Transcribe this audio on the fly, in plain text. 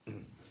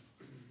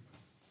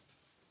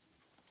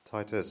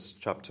Titus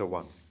chapter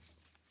 1.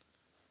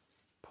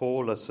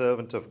 Paul, a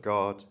servant of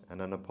God and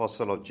an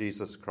apostle of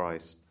Jesus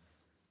Christ,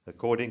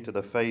 according to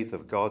the faith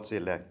of God's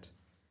elect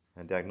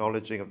and the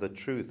acknowledging of the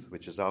truth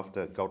which is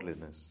after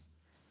godliness,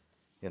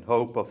 in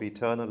hope of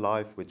eternal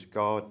life which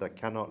God, that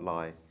cannot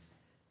lie,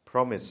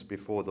 promised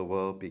before the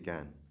world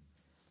began,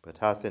 but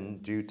hath in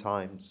due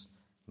times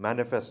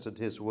manifested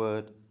his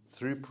word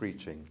through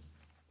preaching,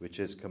 which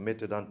is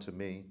committed unto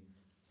me,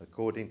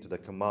 according to the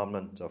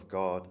commandment of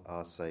God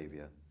our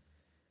Saviour.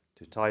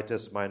 To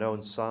Titus, mine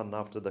own son,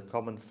 after the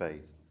common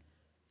faith,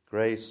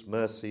 grace,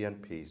 mercy,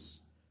 and peace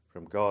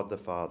from God the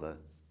Father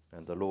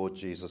and the Lord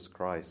Jesus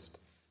Christ,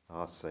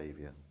 our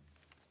Saviour.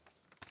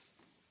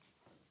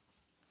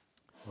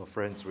 Well,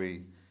 friends,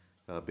 we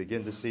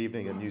begin this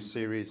evening a new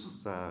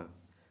series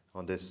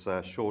on this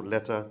short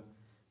letter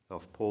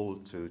of Paul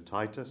to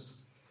Titus.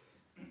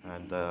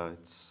 And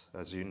it's,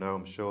 as you know,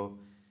 I'm sure,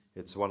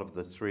 it's one of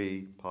the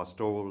three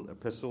pastoral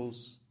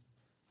epistles,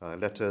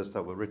 letters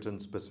that were written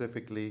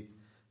specifically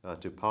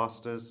to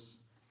pastors.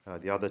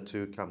 The other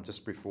two come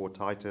just before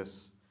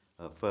Titus,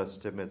 1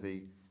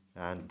 Timothy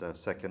and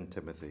 2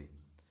 Timothy.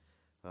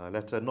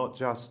 Letter not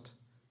just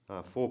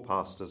for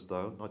pastors,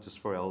 though, not just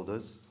for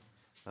elders,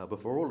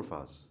 but for all of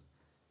us.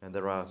 And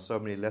there are so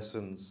many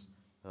lessons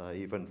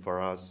even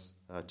for us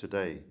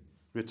today.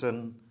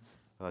 Written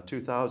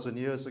 2,000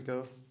 years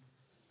ago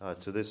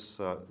to this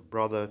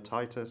brother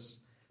Titus,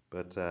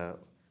 but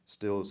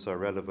still so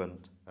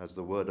relevant as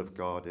the Word of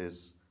God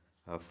is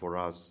for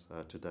us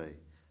today.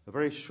 A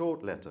very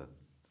short letter.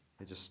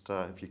 It just,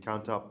 if you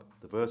count up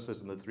the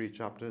verses in the three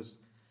chapters,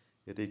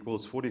 it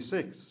equals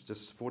 46,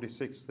 just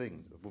 46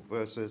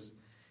 verses,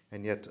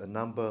 and yet a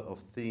number of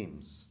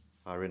themes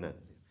are in it.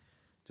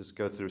 Just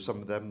go through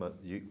some of them.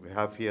 We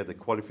have here the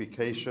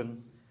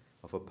qualification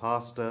of a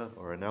pastor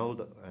or an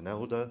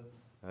elder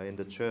in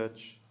the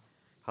church,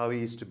 how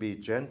he is to be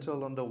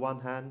gentle on the one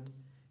hand,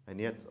 and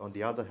yet on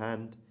the other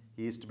hand,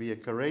 he is to be a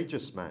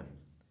courageous man.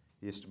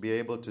 He is to be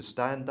able to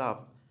stand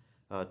up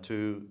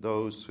to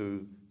those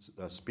who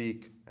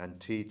speak and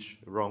teach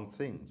wrong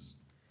things.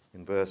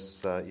 In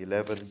verse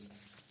 11,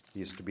 he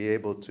is to be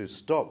able to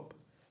stop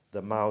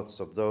the mouths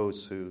of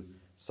those who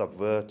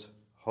subvert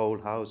whole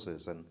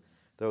houses and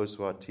those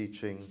who are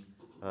teaching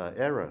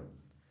error.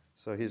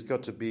 So he's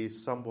got to be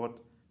somewhat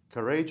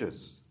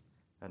courageous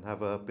and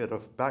have a bit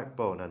of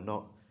backbone and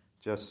not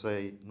just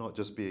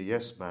be a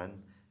yes man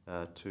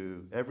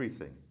to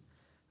everything.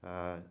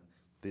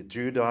 The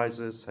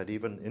Judaizers had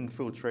even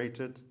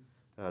infiltrated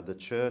the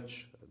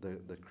church,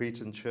 the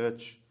Cretan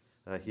church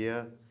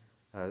here,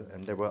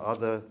 and there were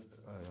other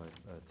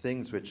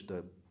things which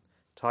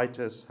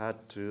Titus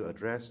had to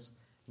address.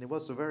 And it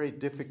was a very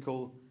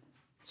difficult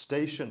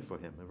station for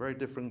him, a very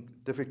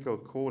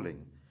difficult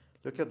calling.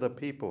 Look at the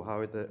people,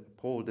 how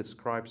Paul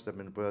describes them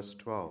in verse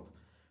 12.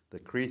 The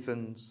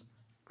Cretans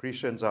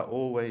are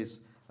always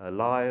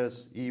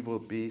liars, evil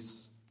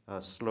beasts,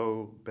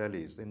 slow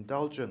bellies,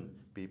 indulgent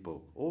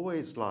people,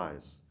 always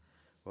lies.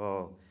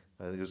 Well,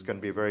 it was going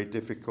to be a very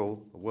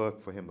difficult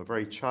work for him, a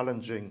very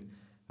challenging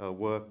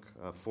work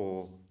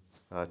for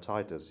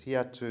Titus. He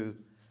had to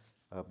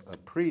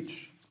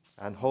preach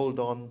and hold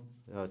on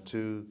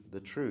to the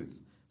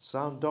truth.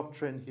 Sound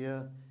doctrine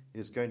here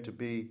is going to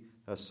be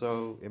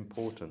so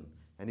important.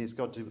 And he's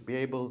got to be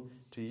able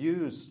to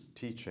use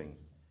teaching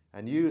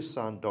and use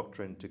sound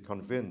doctrine to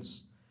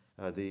convince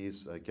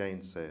these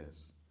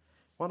gainsayers.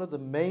 One of the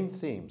main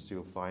themes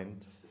you'll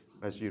find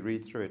as you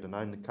read through it, and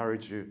I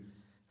encourage you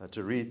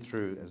to read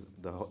through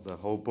the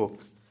whole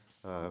book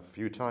a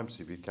few times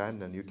if you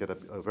can, and you get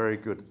a very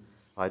good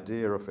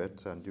idea of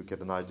it, and you get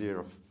an idea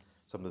of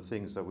some of the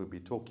things that we'll be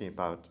talking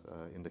about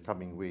in the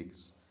coming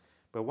weeks.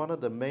 But one of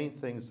the main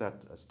things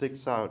that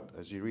sticks out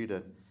as you read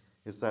it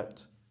is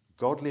that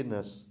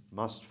godliness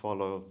must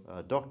follow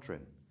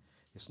doctrine.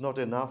 It's not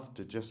enough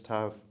to just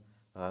have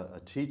a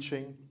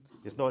teaching.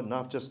 It's not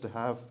enough just to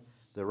have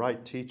the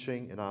right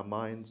teaching in our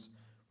minds.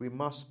 We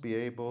must be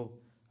able,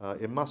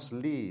 it must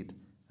lead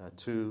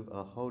to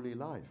a holy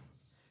life.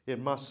 It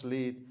must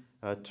lead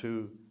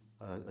to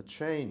a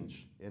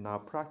change in our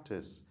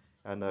practice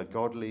and a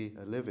godly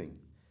living.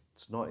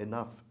 It's not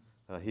enough,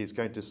 he's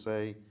going to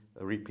say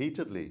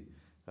repeatedly,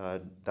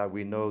 that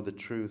we know the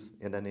truth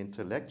in an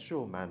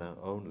intellectual manner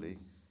only.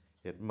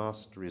 It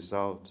must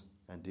result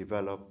and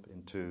develop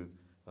into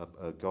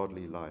a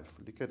godly life.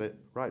 Look at it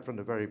right from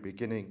the very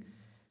beginning,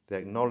 the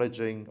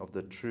acknowledging of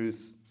the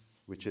truth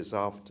which is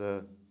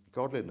after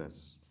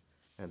godliness.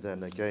 And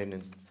then again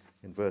in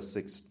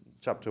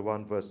chapter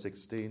 1, verse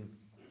 16,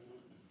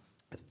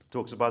 it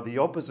talks about the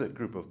opposite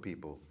group of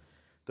people,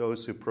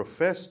 those who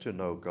profess to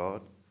know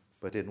God,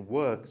 but in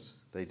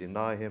works they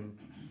deny him,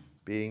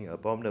 being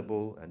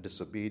abominable and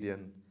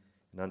disobedient,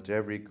 and unto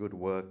every good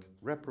work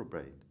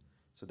reprobate.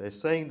 So they're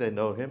saying they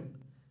know him,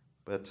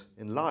 but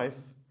in life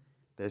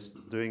they're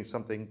doing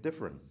something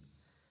different.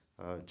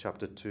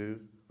 Chapter 2,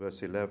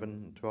 verse 11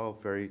 and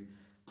 12, very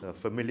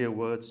familiar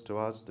words to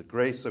us. The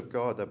grace of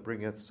God that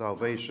bringeth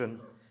salvation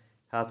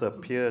hath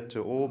appeared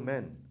to all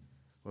men,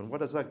 And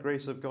what does that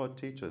grace of God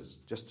teach us?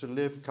 Just to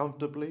live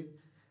comfortably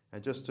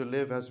and just to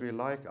live as we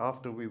like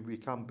after we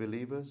become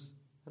believers?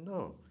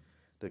 No.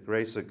 The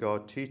grace of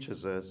God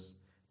teaches us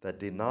that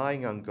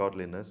denying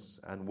ungodliness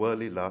and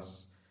worldly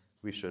lusts,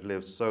 we should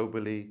live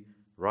soberly,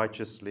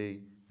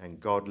 righteously, and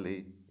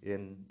godly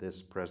in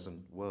this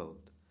present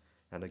world.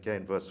 And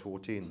again, verse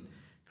 14,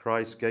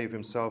 Christ gave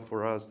himself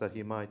for us that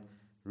he might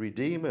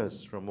redeem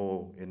us from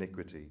all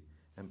iniquity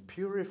and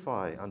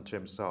purify unto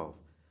himself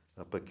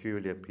a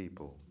peculiar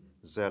people,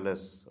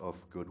 zealous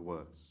of good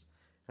works.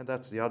 And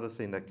that's the other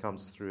thing that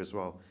comes through as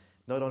well.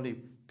 Not only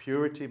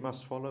purity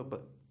must follow,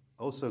 but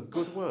also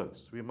good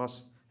works. We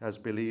must, as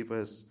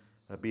believers,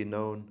 be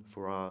known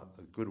for our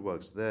good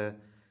works. There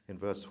in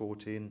verse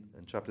 14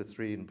 and chapter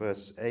 3 in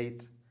verse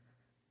 8,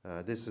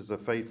 this is a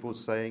faithful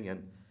saying,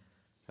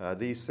 and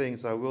these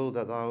things I will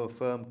that thou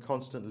affirm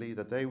constantly,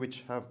 that they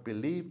which have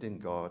believed in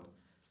God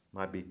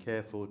might be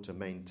careful to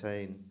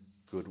maintain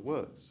good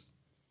works.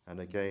 And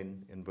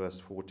again in verse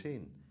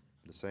 14,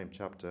 the same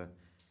chapter,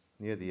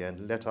 near the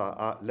end, let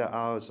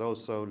ours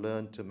also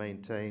learn to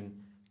maintain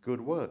good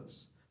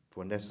works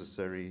for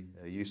necessary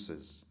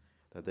uses,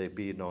 that they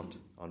be not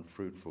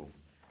unfruitful,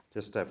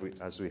 just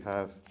as we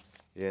have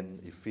in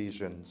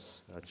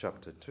Ephesians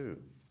chapter 2.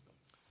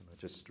 And I'll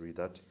just read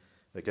that.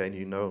 Again,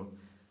 you know,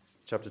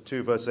 chapter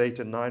 2, verse 8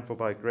 and 9, for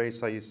by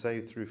grace are you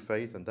saved through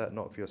faith, and that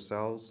not of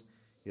yourselves.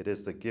 It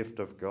is the gift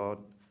of God,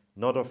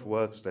 not of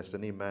works, lest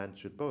any man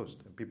should boast.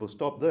 And people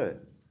stop there.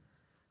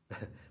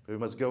 But we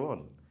must go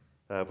on.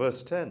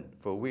 Verse 10,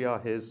 for we are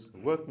his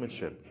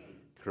workmanship,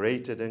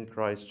 created in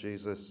Christ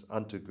Jesus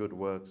unto good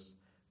works,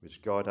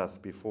 which God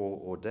hath before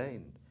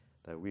ordained,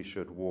 that we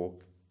should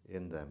walk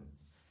in them.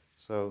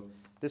 So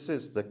this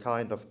is the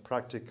kind of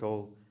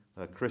practical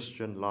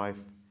Christian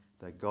life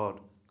that God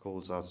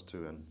calls us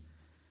to.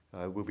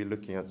 And we'll be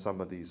looking at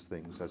some of these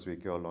things as we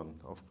go along.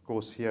 Of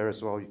course, here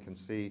as well, you can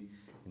see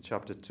in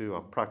chapter 2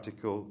 are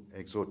practical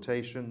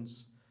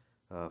exhortations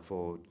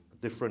for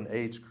different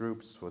age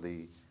groups, for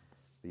the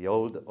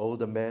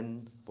older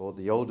men, for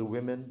the older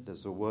women.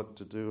 There's a work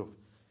to do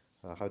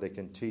of how they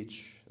can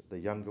teach the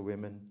younger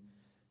women,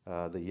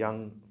 the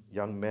young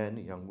men,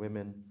 young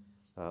women.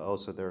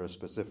 Also, there are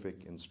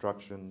specific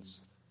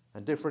instructions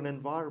and different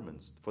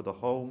environments for the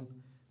home,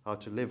 how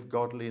to live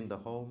godly in the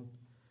home,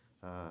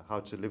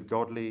 how to live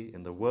godly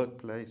in the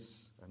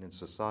workplace and in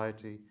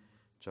society.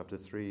 Chapter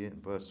 3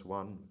 and verse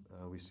 1,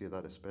 we see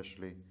that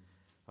especially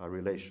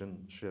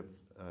relation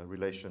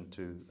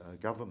to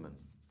government.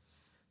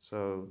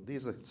 So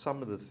these are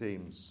some of the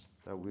themes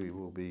that we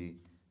will be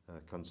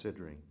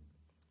considering.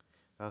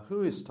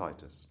 Who is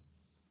Titus?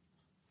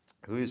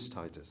 Who is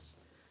Titus?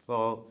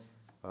 Well,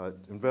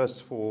 in verse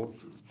 4,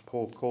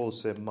 Paul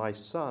calls him my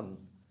son,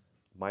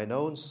 mine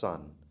own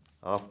son,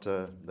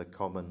 after the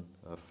common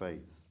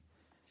faith.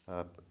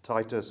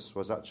 Titus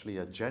was actually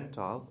a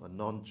Gentile, a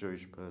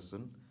non-Jewish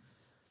person,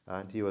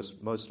 and he was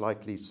most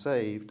likely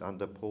saved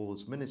under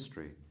Paul's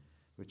ministry,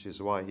 which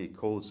is why he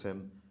calls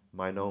him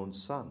mine own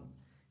son.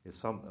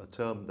 It's a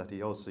term that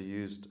he also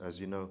used, as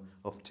you know,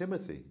 of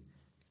Timothy.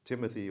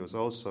 Timothy was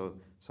also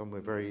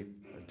someone very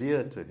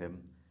dear to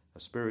him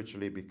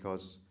spiritually,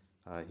 because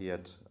he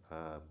had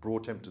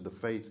brought him to the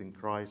faith in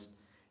Christ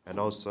and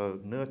also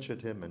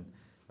nurtured him,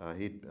 and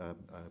he'd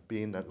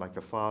been like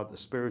a father, a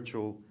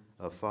spiritual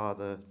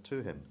father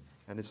to him.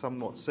 And it's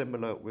somewhat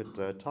similar with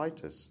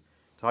Titus.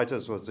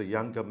 Titus was a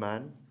younger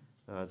man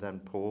than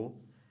Paul,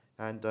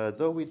 and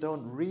though we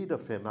don't read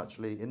of him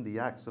actually in the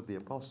Acts of the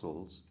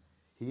Apostles,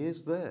 he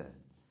is there.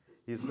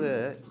 He's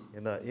there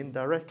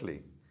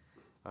indirectly.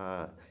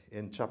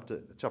 In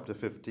chapter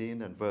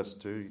 15 and verse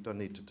 2, you don't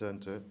need to turn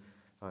to it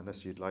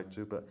unless you'd like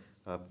to, but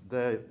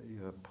there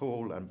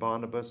Paul and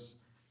Barnabas,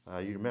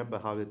 you remember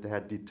how they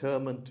had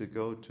determined to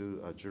go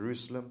to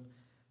Jerusalem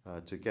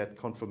to get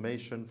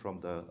confirmation from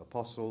the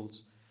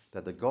apostles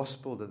that the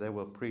gospel that they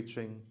were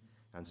preaching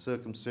and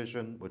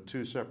circumcision were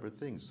two separate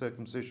things.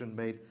 Circumcision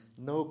made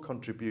no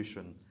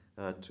contribution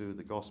to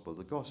the gospel.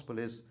 The gospel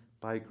is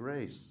by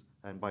grace,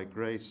 and by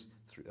grace,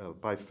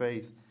 by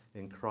faith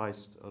in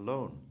Christ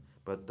alone.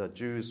 But the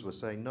Jews were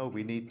saying, no,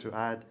 we need to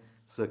add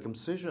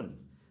circumcision.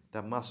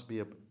 There must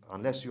be,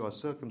 unless you are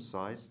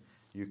circumcised,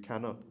 you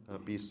cannot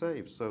be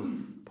saved. So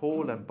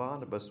Paul and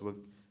Barnabas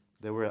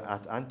were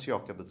at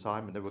Antioch at the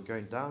time, and they were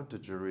going down to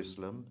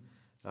Jerusalem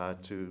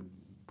to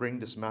bring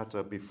this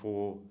matter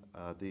before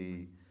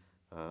the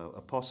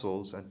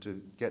apostles and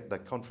to get the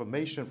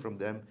confirmation from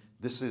them.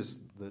 This is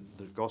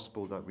the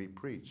gospel that we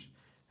preach.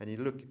 And you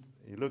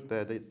look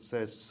there, it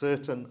says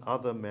certain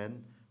other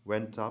men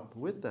went up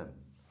with them.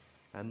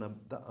 And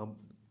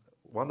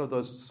one of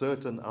those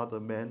certain other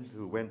men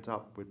who went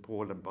up with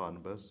Paul and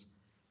Barnabas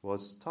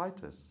was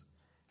Titus.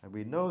 And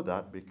we know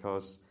that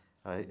because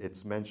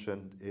it's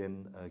mentioned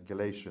in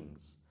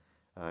Galatians.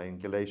 In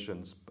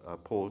Galatians,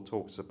 Paul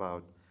talks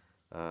about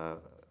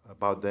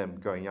them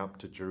going up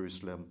to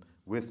Jerusalem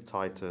with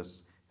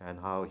Titus and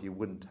how he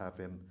wouldn't have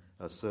him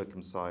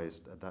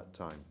circumcised at that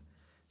time.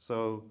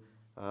 So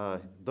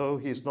though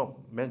he's not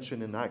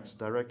mentioned in Acts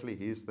directly,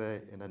 he's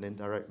there in an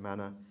indirect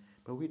manner.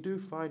 but we do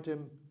find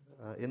him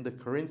in the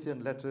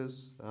Corinthian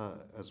letters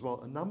as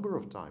well a number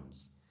of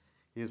times.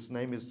 His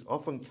name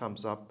often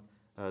comes up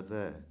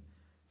there.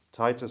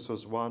 Titus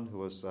was one who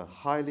was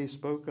highly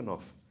spoken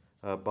of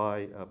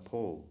by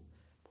Paul.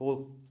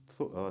 Paul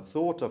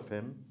thought of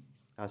him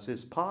as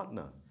his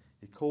partner.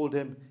 He called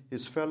him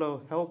his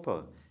fellow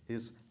helper,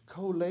 his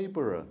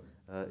co-laborer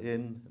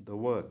in the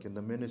work, in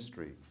the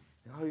ministry.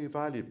 How he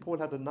valued. Paul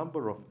had a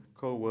number of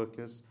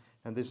co-workers,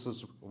 and this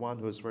is one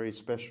who was very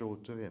special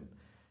to him.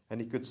 And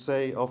he could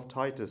say of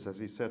Titus, as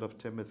he said of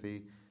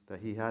Timothy,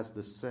 that he has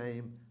the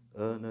same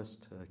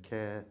earnest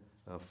care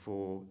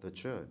for the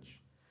church.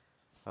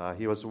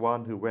 He was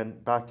one who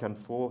went back and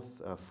forth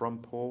from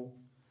Paul.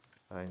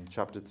 In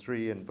chapter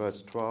 3 and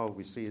verse 12,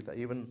 we see that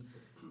even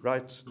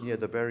right near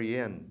the very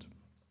end,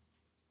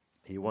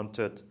 he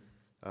wanted,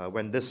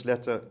 when this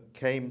letter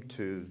came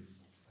to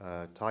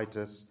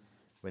Titus,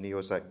 when he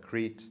was at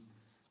Crete,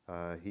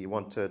 he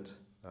wanted,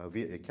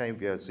 it came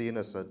via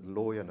Zenas, a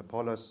lawyer, and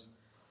Apollos,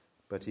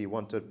 but he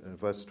wanted, in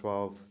verse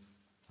 12,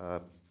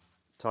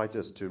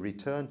 Titus to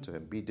return to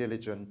him, be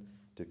diligent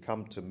to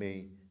come to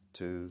me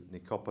to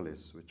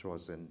Nicopolis, which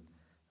was in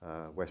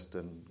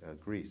western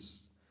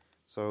Greece.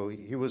 So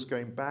he was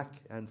going back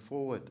and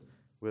forward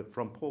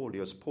from Paul. He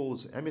was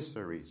Paul's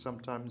emissary.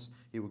 Sometimes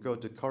he would go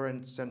to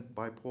Corinth, sent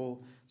by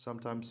Paul.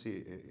 Sometimes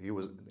he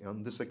was,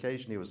 on this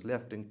occasion, he was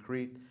left in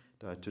Crete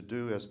to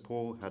do as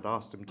Paul had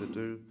asked him to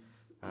do.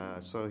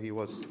 So he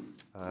was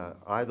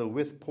either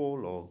with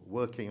Paul or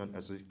working on,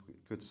 as he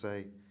could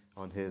say,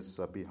 on his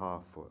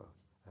behalf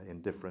in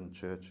different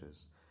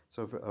churches.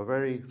 So a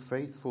very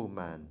faithful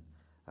man,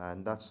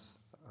 and that's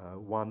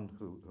one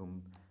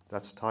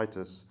that's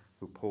Titus,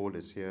 who Paul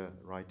is here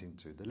writing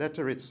to. The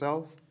letter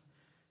itself,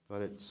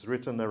 well, it's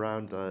written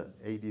around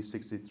AD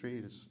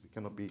 63. We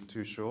cannot be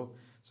too sure.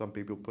 Some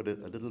people put it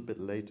a little bit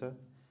later,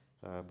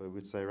 but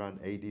we'd say around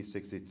AD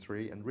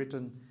 63, and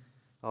written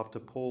after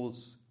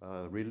Paul's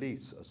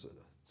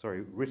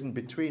written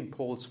between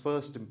Paul's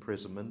first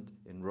imprisonment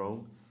in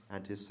Rome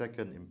and his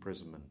second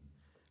imprisonment.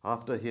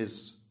 After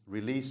his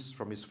release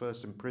from his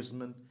first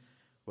imprisonment,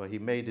 where he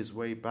made his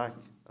way back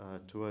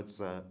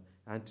towards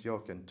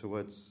Antioch and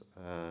towards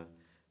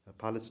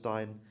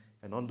Palestine,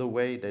 and on the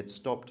way they'd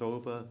stopped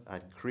over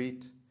at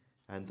Crete,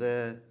 and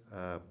there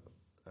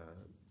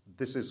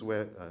this is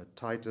where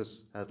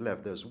Titus had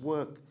left. There's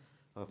work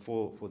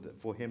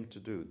for him to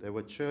do. There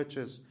were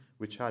churches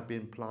which had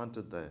been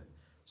planted there.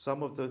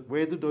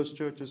 Where did those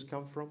churches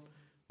come from?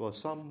 Well,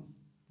 some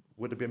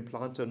would have been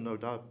planted, no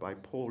doubt, by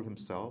Paul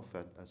himself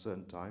at a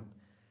certain time,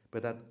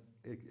 but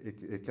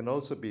it can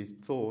also be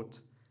thought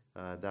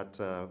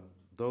that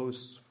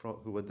those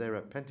who were there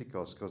at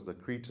Pentecost, because the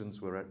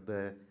Cretans were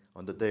there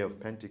on the day of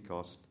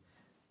Pentecost,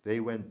 they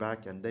went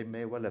back and they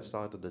may well have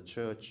started a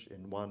church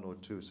in one or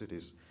two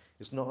cities.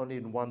 It's not only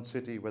in one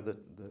city where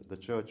the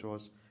church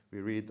was. We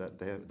read that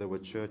there were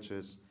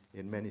churches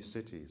in many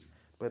cities.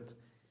 But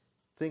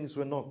things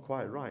were not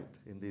quite right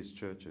in these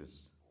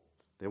churches.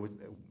 They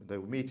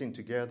were meeting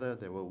together,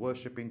 they were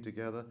worshipping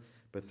together,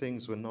 but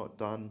things were not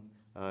done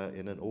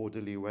in an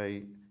orderly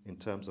way in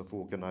terms of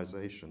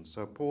organization.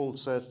 So Paul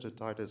says to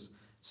Titus,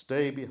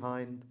 stay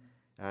behind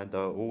and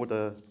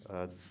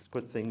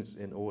put things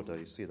in order.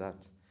 You see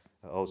that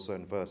also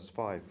in verse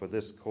 5. For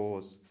this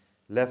cause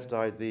left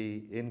I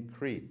thee in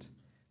Crete,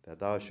 that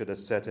thou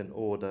shouldest set in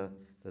order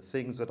the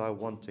things that are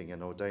wanting,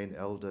 and ordain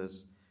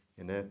elders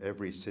in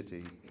every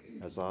city,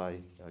 as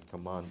I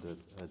commanded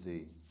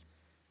thee.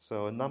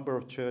 So a number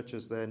of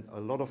churches then, a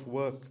lot of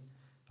work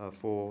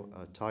for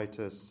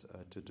Titus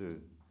to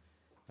do.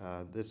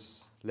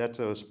 This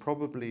letter is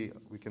probably,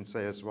 we can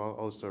say as well,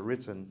 also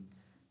written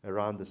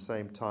around the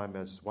same time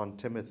as 1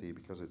 Timothy,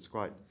 because it's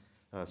quite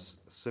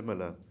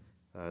similar,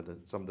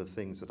 some of the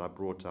things that I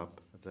brought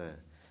up there.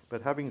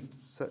 But having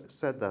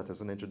said that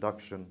as an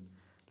introduction,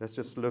 let's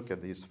just look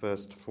at these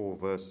first 4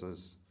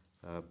 verses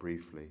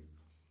briefly.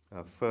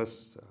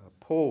 First,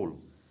 Paul,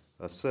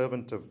 a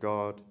servant of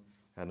God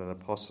and an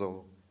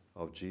apostle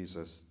of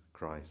Jesus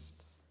Christ.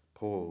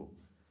 Paul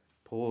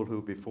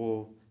who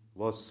before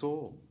was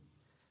Saul,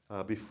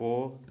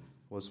 before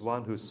was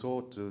one who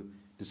sought to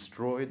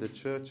destroy the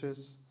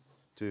churches,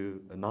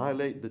 to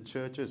annihilate the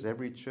churches,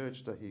 every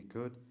church that he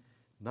could.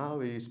 Now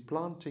he is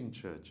planting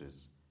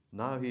churches.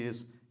 Now he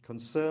is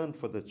concerned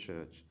for the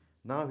church.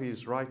 Now he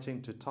is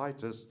writing to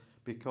Titus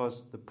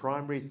because the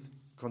primary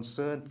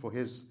concern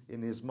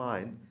in his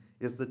mind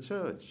is the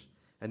church.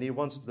 And he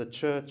wants the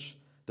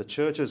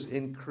churches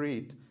in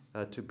Crete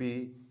to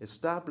be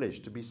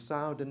established, to be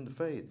sound in the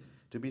faith,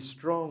 to be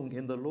strong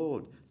in the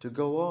Lord, to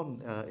go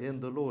on in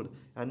the Lord,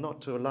 and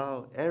not to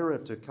allow error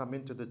to come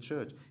into the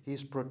church.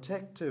 He's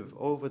protective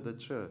over the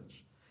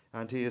church,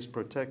 and he is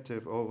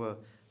protective over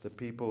the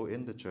people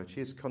in the church.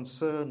 He is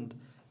concerned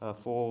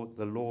for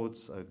the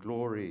Lord's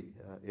glory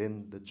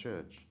in the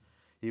church.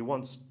 He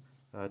wants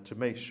to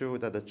make sure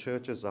that the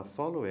churches are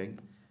following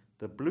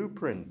the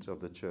blueprint of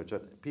the church,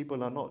 that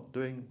people are not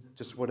doing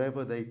just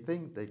whatever they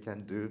think they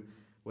can do,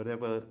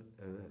 whatever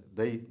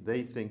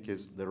they think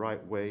is the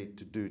right way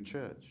to do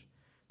church.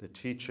 The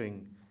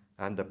teaching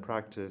and the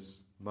practice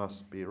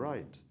must be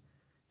right.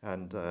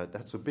 And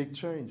that's a big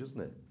change, isn't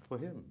it, for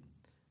him?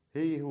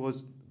 He who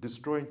was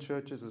destroying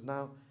churches is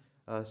now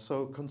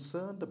so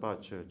concerned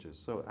about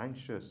churches, so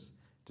anxious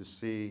to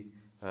see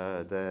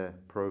their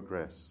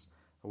progress.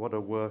 What a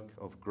work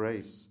of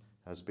grace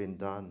has been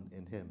done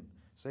in him.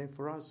 Same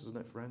for us, isn't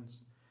it,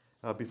 friends?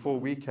 Before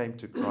we came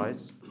to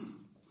Christ,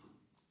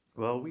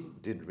 well, we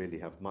didn't really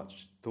have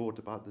much thought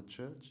about the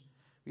church.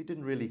 We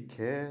didn't really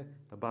care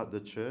about the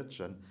church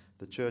and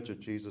the Church of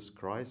Jesus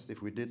Christ.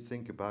 If we did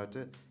think about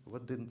it, we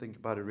didn't think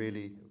about it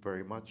really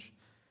very much.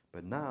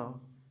 But now,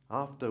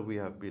 after we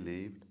have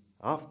believed,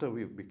 after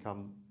we've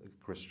become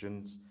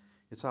Christians,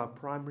 it's our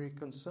primary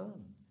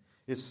concern.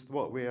 It's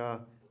what we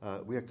are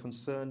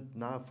concerned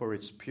now for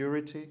its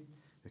purity,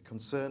 we're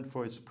concerned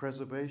for its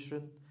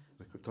preservation,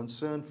 we're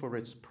concerned for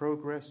its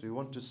progress. We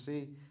want to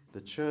see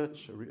the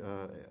church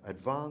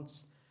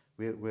advance.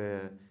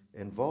 We're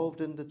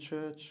involved in the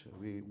church.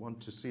 We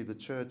want to see the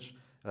church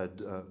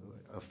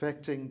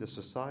affecting the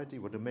society.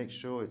 We want to make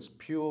sure it's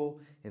pure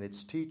in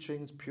its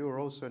teachings, pure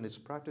also in its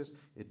practice.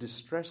 It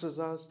distresses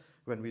us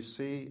when we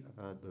see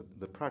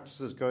the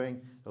practices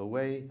going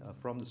away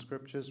from the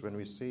scriptures, when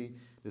we see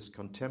this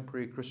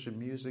contemporary Christian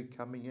music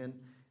coming in,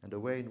 and the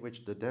way in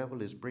which the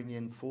devil is bringing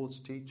in false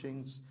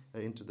teachings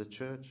into the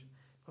church.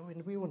 I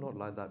mean, we were not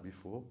like that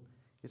before.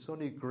 It's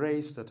only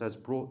grace that has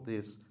brought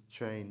this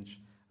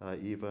change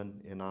even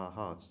in our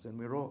hearts. And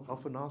we're all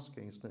often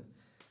asking, isn't it,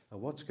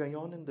 what's going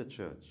on in the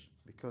church?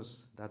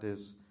 Because that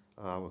is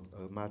a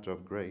matter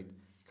of great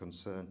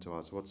concern to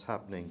us. What's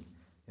happening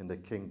in the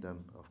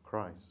kingdom of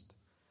Christ?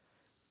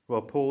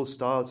 Well, Paul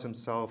styles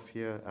himself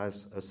here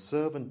as a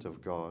servant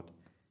of God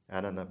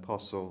and an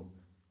apostle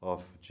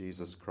of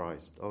Jesus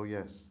Christ. Oh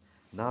yes,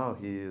 now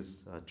he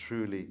is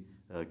truly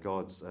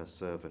God's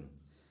servant.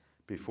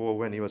 Before,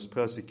 when he was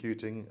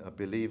persecuting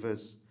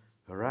believers,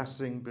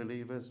 harassing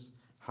believers,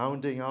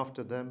 hounding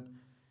after them,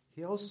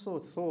 he also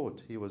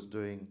thought he was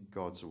doing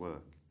God's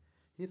work.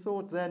 He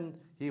thought then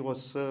he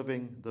was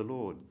serving the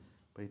Lord,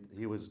 but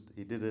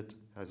he did it,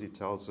 as he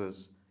tells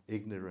us,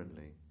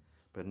 ignorantly.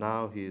 But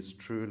now he is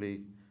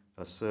truly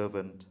a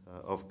servant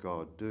of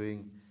God,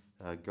 doing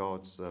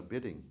God's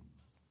bidding.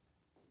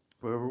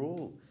 We're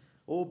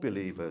all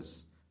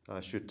believers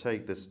should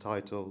take this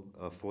title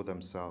for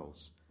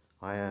themselves.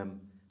 I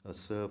am a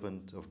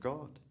servant of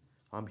God.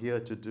 I'm here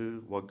to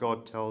do what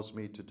God tells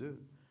me to do.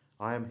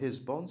 I am his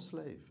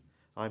bondslave.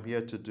 I'm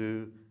here to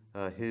do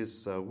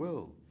his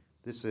will.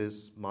 This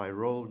is my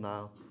role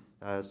now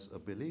as a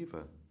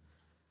believer.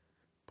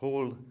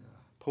 Paul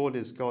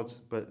is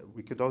God's, but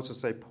we could also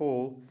say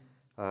Paul,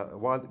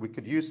 while we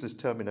could use this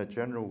term in a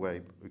general way,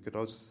 we could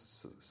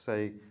also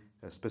say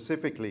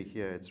specifically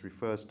here it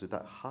refers to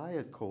that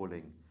higher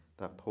calling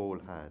that Paul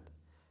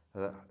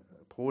had.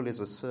 Paul is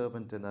a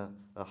servant in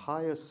a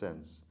higher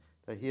sense,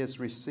 that he has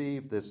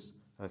received this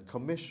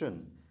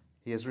commission.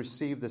 He has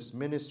received this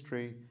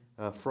ministry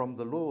from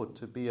the Lord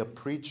to be a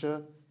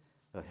preacher,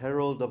 a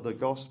herald of the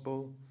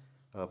gospel,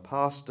 a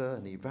pastor,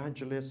 an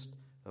evangelist,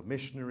 a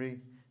missionary.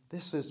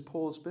 This is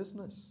Paul's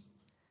business.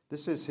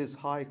 This is his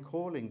high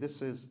calling.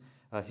 This is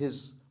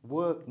his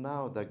work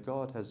now that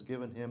God has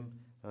given him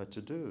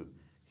to do.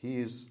 He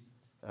is,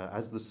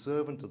 as the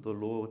servant of the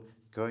Lord,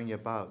 going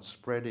about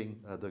spreading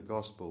the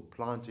gospel,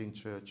 planting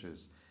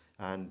churches,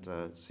 and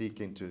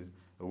seeking to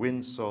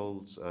win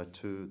souls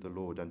to the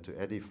Lord and to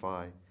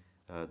edify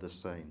the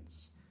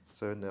saints.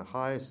 So in the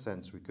highest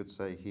sense, we could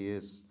say he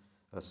is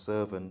a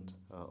servant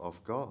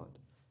of God.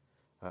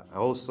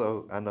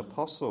 Also an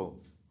apostle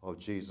of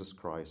Jesus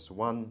Christ,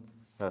 one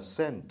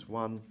sent,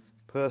 one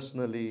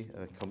personally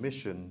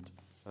commissioned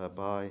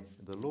by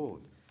the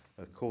Lord,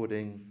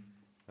 according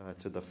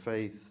to the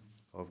faith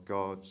of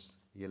God's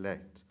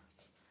elect.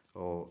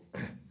 Or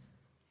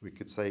we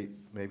could say,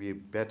 maybe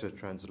better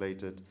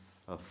translated,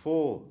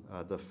 for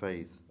the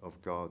faith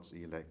of God's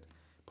elect.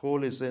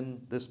 Paul is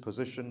in this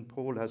position.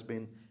 Paul has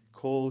been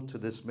called to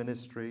this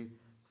ministry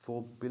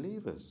for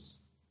believers,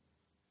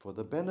 for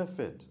the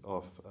benefit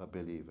of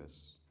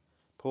believers.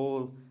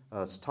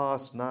 Paul's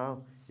task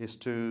now is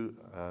to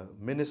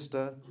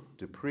minister,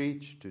 to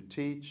preach, to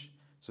teach,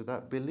 so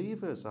that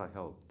believers are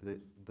helped.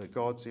 The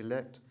God's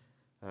elect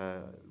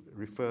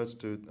refers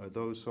to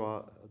those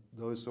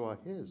who are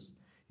his.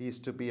 He is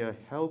to be a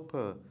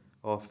helper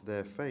of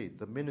their faith.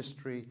 The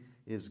ministry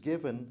is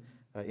given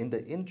in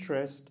the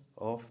interest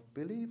of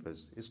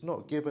believers. It's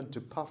not given to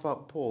puff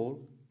up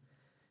Paul.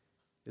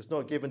 It's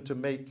not given to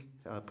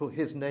put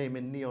his name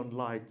in neon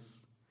lights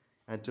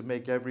and to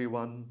make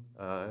everyone,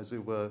 as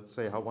it were,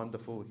 say how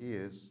wonderful he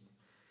is.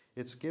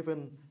 It's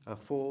given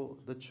for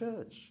the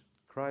church.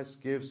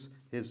 Christ gives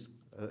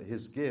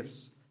his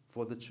gifts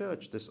for the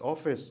church. This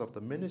office of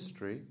the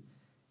ministry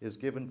is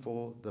given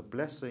for the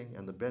blessing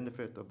and the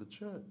benefit of the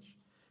church.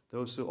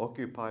 Those who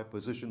occupy a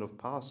position of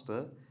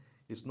pastor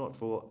is not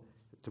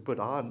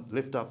to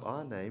lift up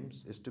our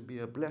names, is to be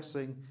a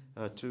blessing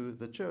to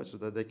the church so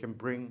that they can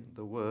bring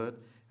the word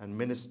and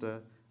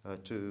minister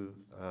to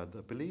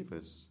the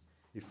believers.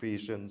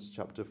 Ephesians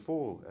chapter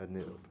 4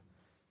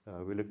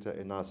 we looked at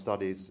in our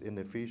studies in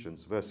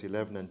Ephesians, verse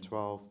 11 and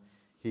 12.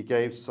 He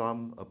gave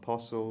some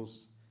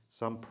apostles,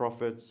 some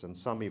prophets, and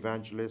some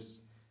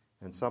evangelists,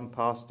 and some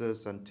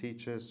pastors and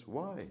teachers.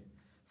 Why?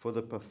 For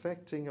the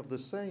perfecting of the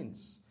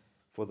saints,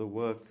 for the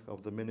work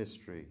of the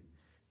ministry,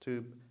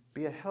 to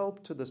be a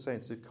help to the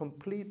saints, to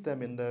complete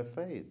them in their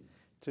faith,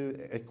 to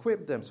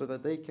equip them so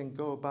that they can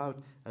go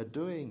about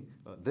doing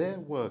their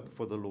work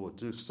for the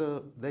Lord,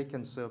 they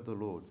can serve the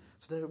Lord,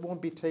 so they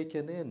won't be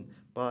taken in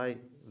by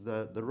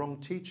the wrong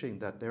teaching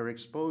that they're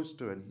exposed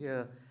to and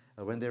hear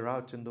when they're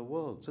out in the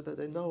world, so that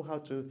they know how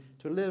to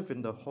live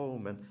in the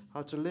home and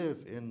how to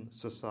live in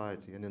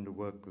society and in the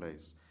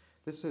workplace.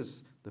 This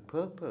is the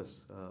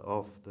purpose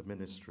of the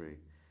ministry,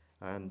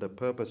 and the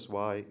purpose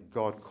why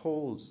God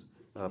calls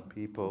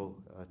people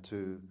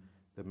to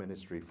the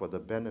ministry, for the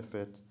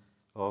benefit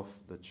of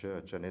the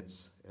church and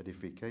its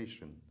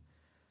edification,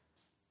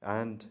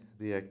 and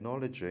the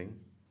acknowledging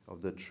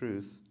of the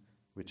truth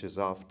which is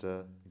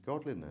after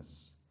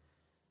godliness.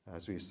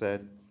 As we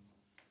said,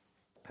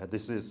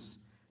 this is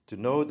to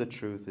know the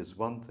truth is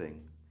one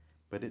thing,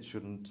 but it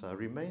shouldn't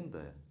remain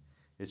there.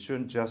 It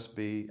shouldn't just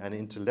be an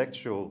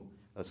intellectual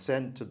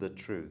assent to the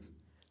truth.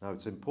 Now,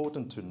 it's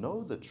important to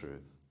know the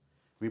truth.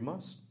 We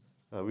must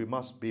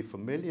be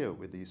familiar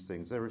with these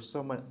things. There is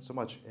so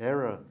much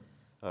error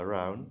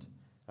around,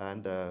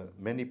 and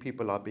many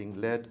people are being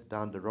led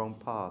down the wrong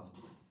path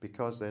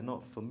because they're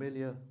not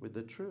familiar with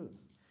the truth.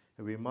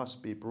 And we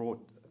must be brought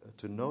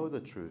to know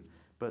the truth.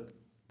 But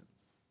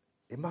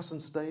it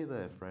mustn't stay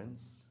there,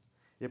 friends.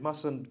 It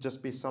mustn't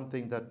just be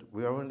something that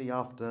we're only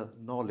after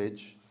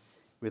knowledge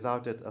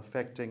without it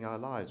affecting our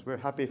lives. We're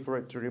happy for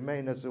it to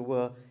remain, as it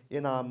were,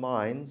 in our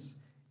minds,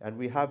 and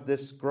we have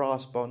this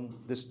grasp on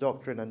this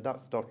doctrine and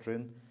that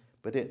doctrine,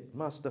 but it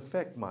must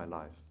affect my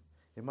life.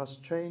 It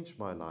must change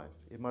my life.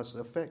 It must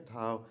affect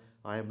how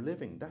I am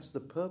living. That's the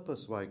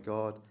purpose why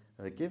God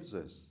gives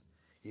us.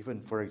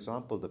 Even, for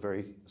example, the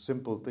very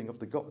simple thing of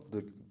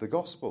the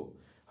gospel.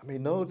 I may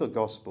know the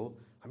gospel.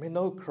 I may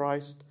know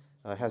Christ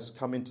has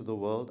come into the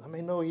world. I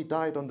may know he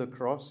died on the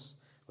cross.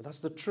 Well,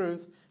 that's the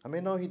truth. I may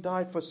know he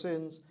died for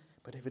sins,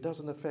 but if it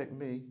doesn't affect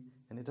me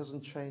and it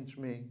doesn't change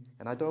me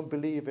and I don't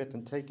believe it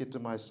and take it to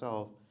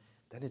myself,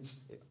 then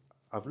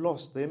I've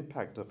lost the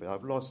impact of it.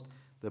 I've lost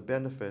the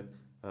benefit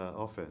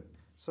of it.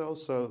 So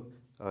also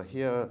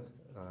here,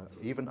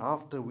 even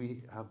after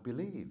we have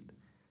believed,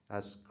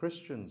 as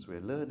Christians,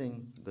 we're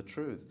learning the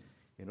truth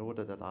in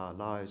order that our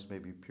lives may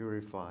be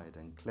purified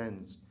and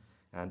cleansed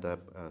and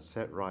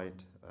set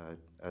right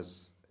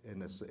as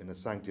in a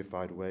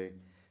sanctified way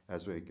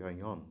as we're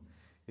going on.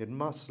 It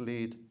must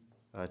lead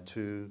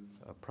to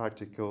a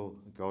practical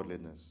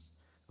godliness,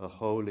 a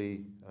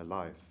holy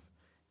life.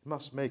 It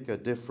must make a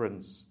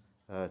difference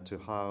to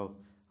how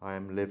I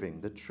am living.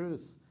 The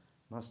truth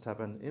must have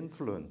an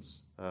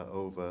influence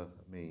over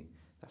me.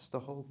 That's the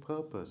whole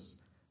purpose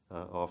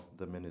of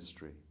the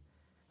ministry.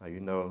 You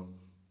know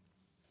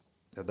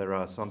that there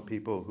are some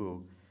people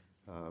who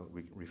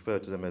we refer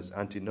to them as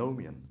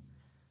antinomian.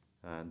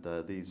 And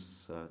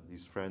these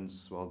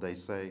friends, well, they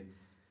say,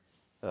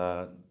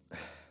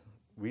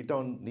 we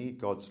don't need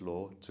God's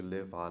law to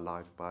live our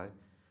life by.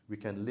 We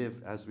can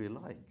live as we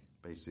like,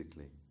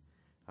 basically.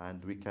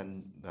 And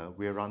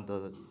we're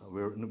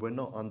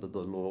not under the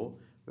law,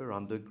 we're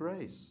under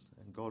grace.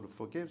 And God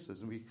forgives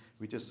us, and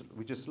we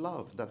just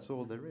love. That's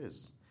all there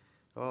is.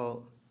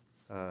 Well,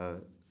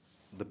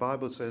 the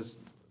Bible says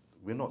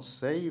we're not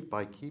saved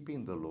by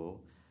keeping the law,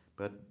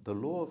 but the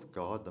law of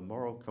God, the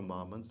moral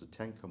commandments, the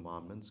 10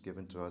 commandments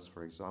given to us,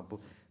 for example,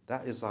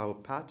 that is our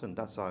pattern,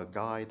 that's our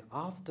guide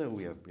after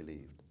we have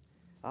believed.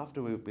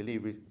 After we've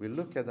believed, we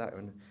look at that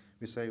and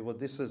we say, well,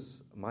 this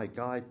is my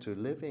guide to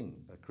living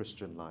a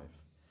Christian life.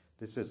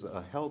 This is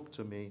a help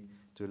to me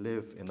to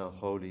live in a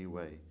holy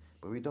way.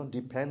 But we don't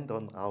depend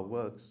on our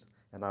works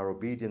and our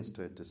obedience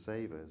to it to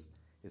save us.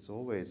 It's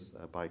always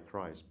by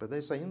Christ. But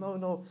they say,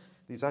 no,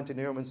 these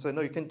antinomians say,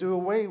 no, you can do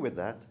away with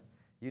that.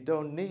 You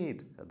don't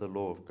need the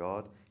law of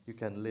God. You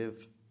can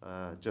live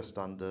just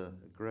under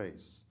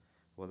grace.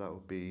 Well, that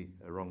would be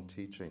a wrong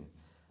teaching.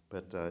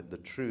 But the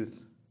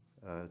truth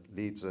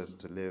leads us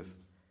to live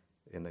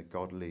in a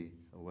godly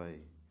way.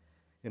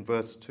 In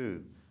verse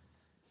 2,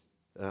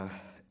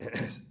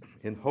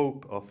 in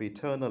hope of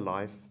eternal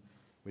life,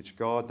 which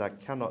God that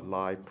cannot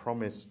lie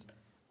promised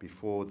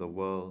before the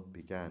world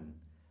began.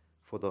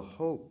 For the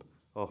hope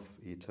of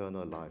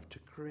eternal life, to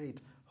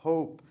create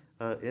hope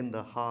in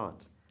the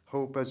heart.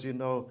 Hope, as you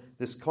know,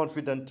 this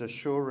confident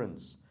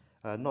assurance,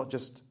 not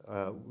just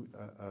a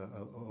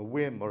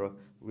whim or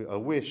a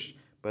wish,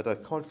 but a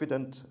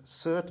confident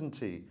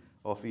certainty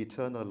of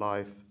eternal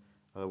life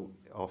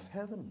of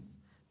heaven.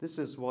 This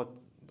is what,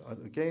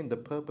 again, the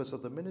purpose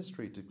of the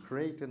ministry, to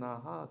create in our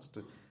hearts,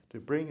 to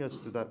bring us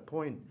to that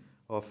point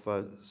of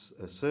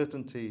a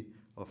certainty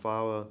of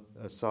our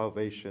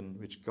salvation,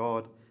 which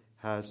God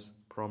has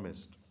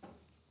promised.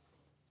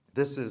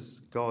 This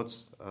is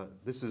God's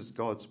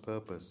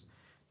purpose,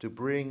 to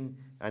bring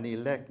an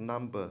elect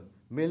number,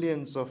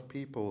 millions of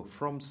people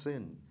from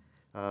sin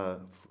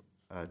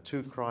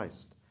to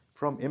Christ,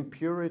 from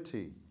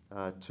impurity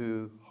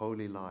to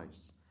holy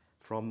lives,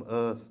 from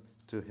earth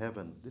to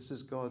heaven. This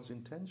is God's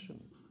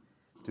intention,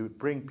 to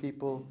bring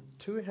people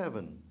to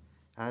heaven.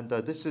 And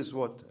this is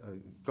what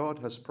God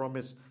has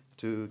promised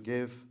to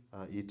give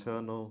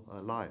eternal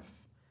life.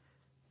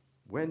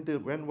 When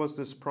was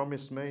this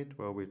promise made?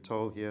 Well, we're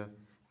told here,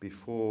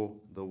 before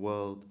the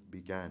world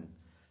began.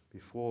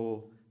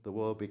 Before the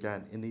world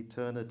began, in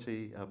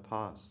eternity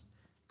past,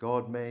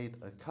 God made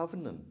a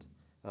covenant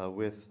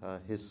with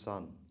his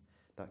Son,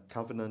 that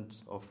covenant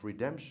of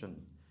redemption.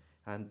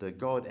 And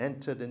God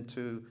entered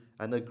into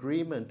an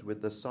agreement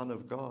with the Son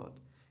of God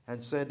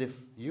and said,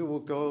 if you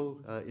will go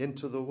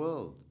into the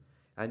world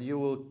and you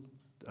will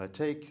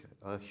take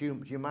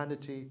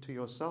humanity to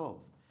yourself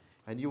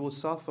and you will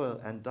suffer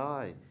and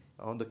die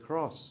on the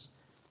cross,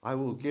 I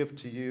will give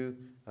to you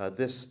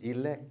this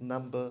elect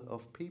number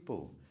of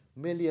people,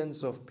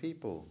 millions of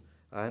people,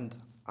 and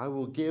I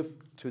will give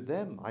to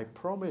them, I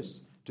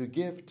promise to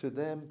give to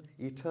them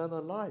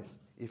eternal life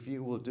if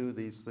you will do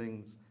these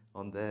things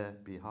on their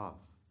behalf.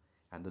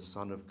 And the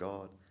Son of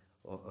God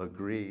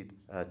agreed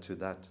to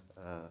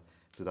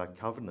that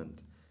covenant.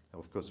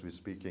 Of course, we're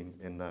speaking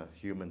in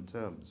human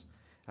terms,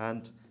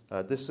 and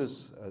this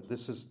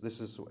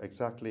is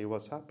exactly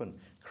what's happened.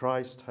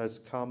 Christ has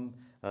come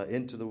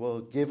into the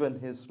world, given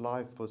his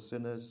life for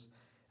sinners,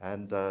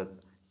 and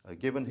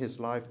given his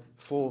life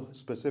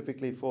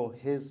specifically for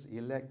his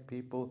elect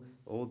people,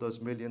 all those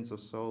millions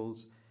of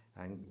souls.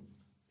 And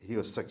he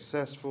was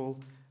successful.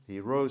 He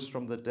rose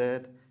from the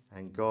dead,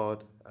 and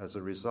God, as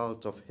a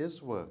result of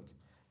his work,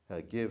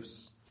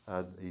 gives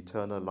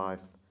eternal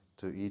life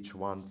to each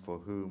one for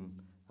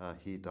whom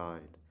he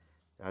died.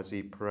 As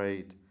he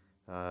prayed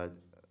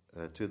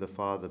to the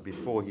Father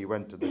before he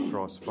went to the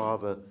cross,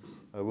 Father,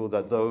 will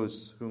that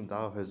those whom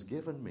thou hast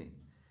given me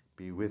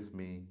be with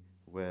me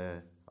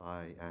where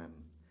I am.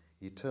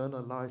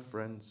 Eternal life,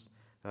 friends,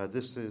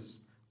 this is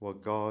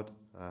what God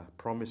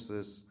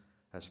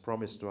has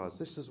promised to us.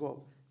 This is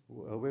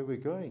where we're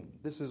going.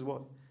 This is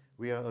what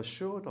we are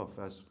assured of.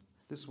 As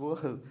this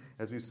world,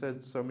 as we've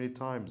said so many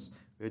times,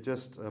 we're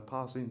just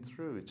passing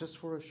through, just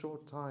for a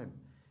short time,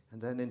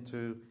 and then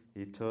into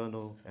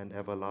eternal and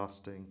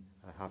everlasting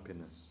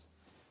happiness.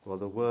 Well,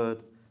 the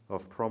word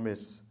of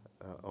promise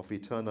of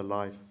eternal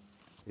life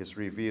is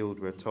revealed,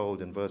 we're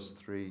told in verse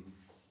 3,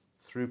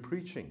 through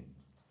preaching.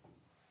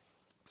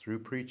 Through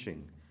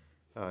preaching.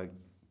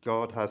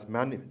 God hath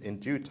in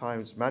due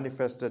times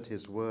manifested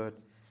his word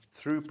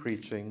through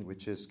preaching,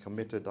 which is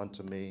committed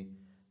unto me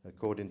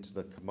according to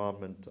the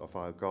commandment of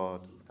our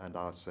God and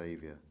our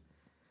Saviour.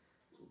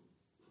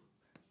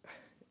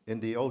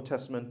 In the Old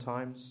Testament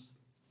times,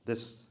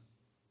 this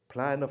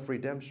plan of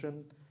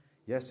redemption,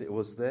 yes, it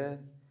was there,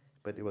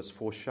 but it was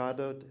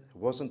foreshadowed. It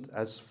wasn't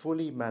as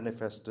fully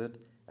manifested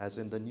as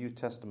in the New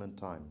Testament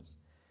times.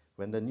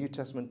 When the New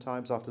Testament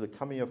times, after the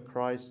coming of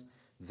Christ,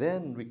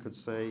 then we could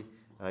say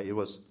it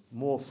was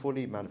more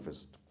fully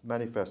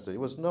manifested. It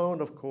was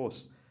known, of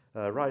course,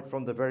 right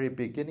from the very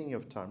beginning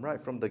of time, right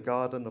from the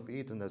Garden of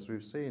Eden, as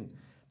we've seen.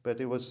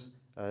 But it was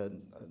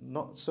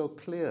not so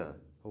clear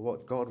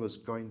what God was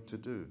going to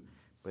do.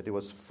 But it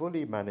was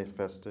fully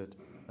manifested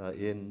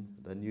in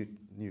the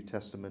New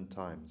Testament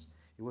times.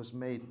 It was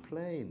made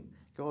plain.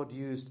 God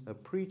used a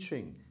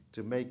preaching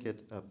to make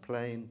it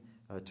plain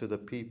to the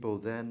people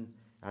then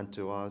and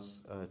to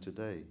us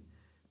today.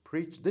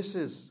 This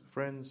is,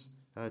 friends,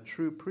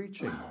 true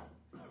preaching.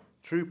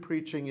 True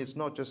preaching is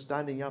not just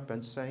standing up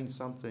and saying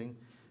something,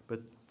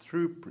 but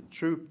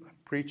true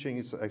preaching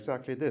is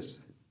exactly this.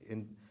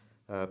 In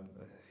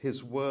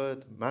his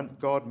word,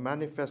 God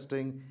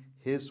manifesting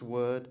his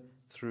word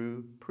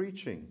through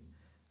preaching,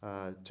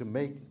 to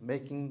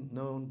making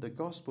known the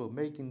gospel,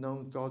 making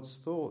known God's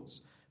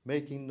thoughts,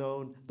 making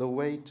known the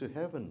way to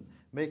heaven,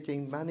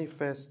 making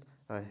manifest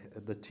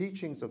the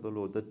teachings of the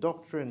Lord, the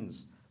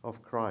doctrines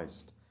of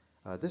Christ.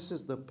 This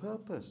is the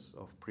purpose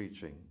of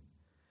preaching.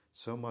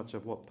 So much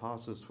of what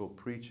passes for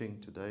preaching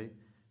today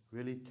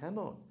really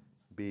cannot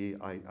be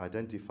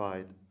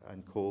identified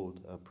and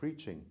called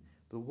preaching.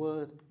 The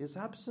word is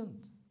absent.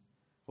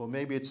 Or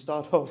maybe it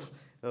starts off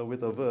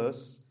with a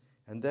verse,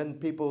 and then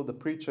the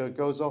preacher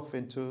goes off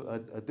into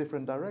a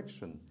different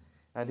direction.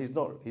 And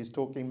he's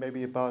talking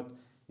maybe about,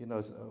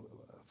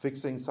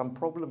 fixing some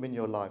problem in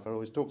your life,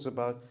 or he talks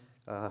about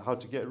how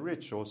to get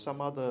rich, or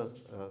some other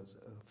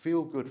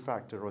feel-good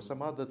factor, or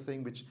some other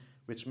thing which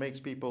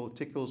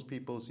tickles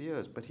people's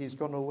ears. But he's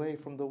gone away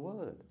from the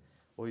word,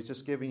 or he's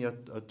just giving a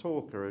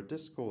talk or a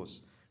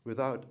discourse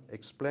without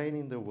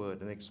explaining the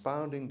word and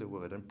expounding the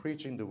word and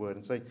preaching the word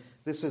and saying,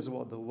 this is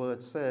what the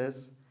word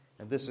says,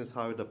 and this is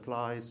how it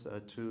applies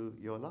to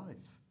your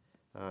life.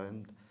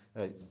 And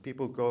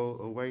people go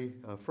away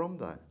from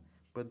that.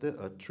 But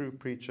a true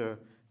preacher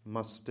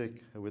must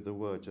stick with the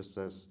word, just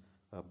as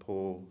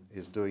Paul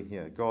is doing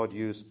here. God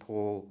used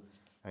Paul,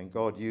 and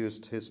God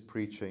used his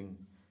preaching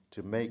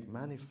to make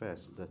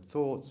manifest the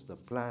thoughts, the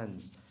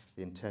plans,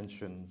 the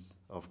intentions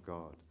of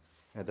God.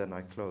 And then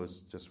I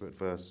close just with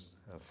verse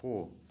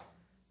 4.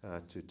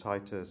 To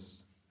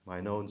Titus,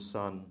 mine own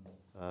son,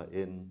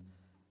 in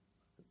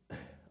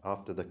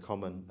after the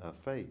common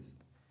faith.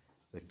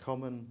 The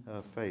common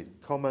faith.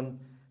 Common,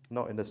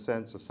 not in the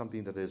sense of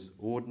something that is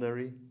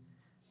ordinary,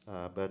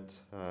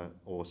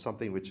 or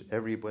something which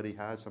everybody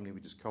has, something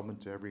which is common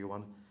to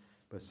everyone,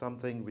 but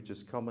something which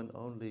is common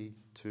only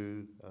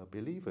to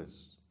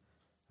believers.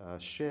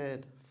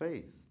 Shared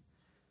faith.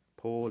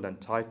 Paul and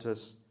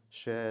Titus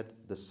shared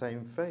the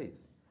same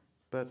faith,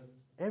 but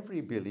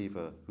every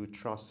believer who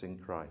trusts in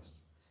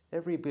Christ,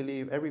 every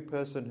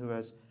person who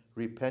has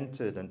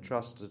repented and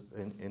trusted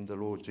in the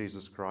Lord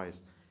Jesus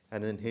Christ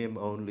and in Him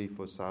only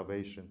for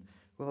salvation,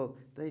 well,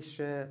 they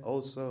share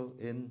also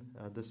in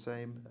the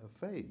same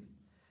faith.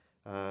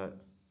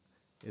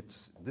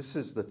 This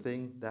is the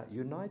thing that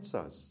unites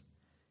us.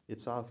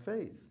 It's our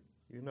faith.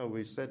 You know,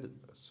 we've said it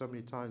so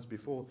many times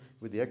before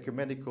with the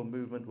ecumenical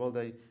movement. Well,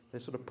 they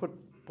sort of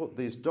put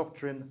this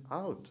doctrine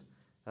out.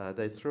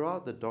 They throw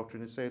out the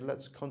doctrine and say,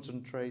 let's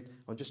concentrate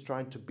on just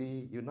trying to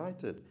be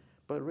united.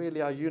 But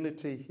really, our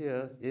unity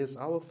here is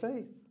our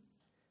faith.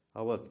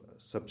 Our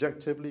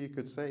subjectively, you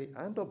could say,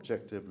 and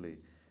objectively,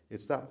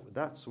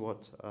 that's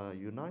what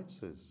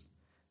unites us.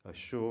 A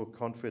sure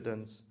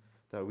confidence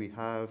that we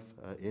have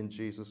in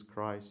Jesus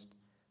Christ,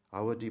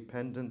 our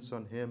dependence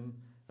on Him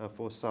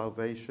for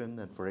salvation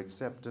and for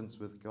acceptance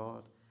with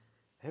God.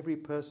 Every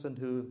person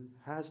who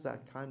has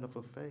that kind of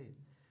a faith,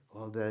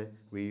 well, they're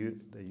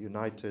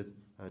united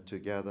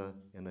together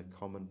in a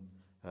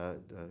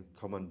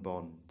common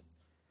bond.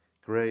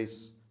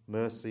 Grace,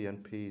 mercy,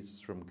 and peace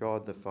from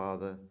God the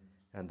Father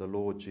and the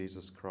Lord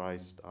Jesus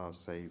Christ, our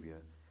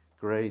Savior.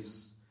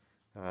 Grace,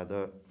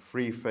 the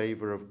free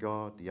favor of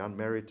God, the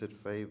unmerited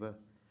favor.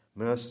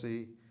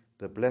 Mercy,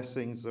 the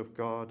blessings of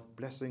God,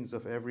 blessings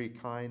of every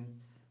kind,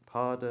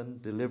 pardon,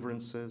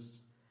 deliverances,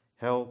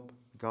 help,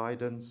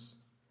 guidance,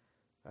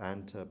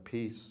 and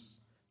peace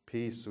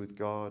with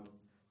God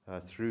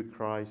through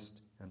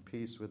Christ, and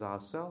peace with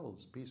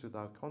ourselves, peace with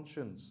our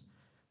conscience,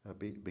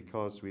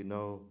 because we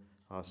know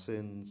our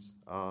sins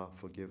are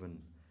forgiven.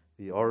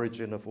 The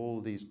origin of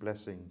all these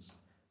blessings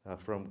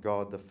from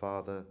God the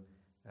Father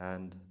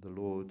and the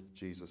Lord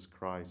Jesus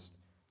Christ,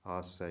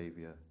 our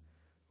Savior.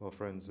 Well,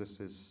 friends,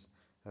 this is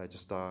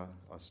just our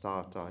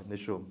start, our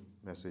initial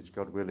message.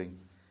 God willing,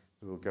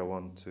 we will go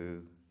on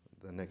to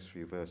the next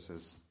few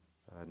verses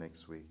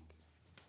next week.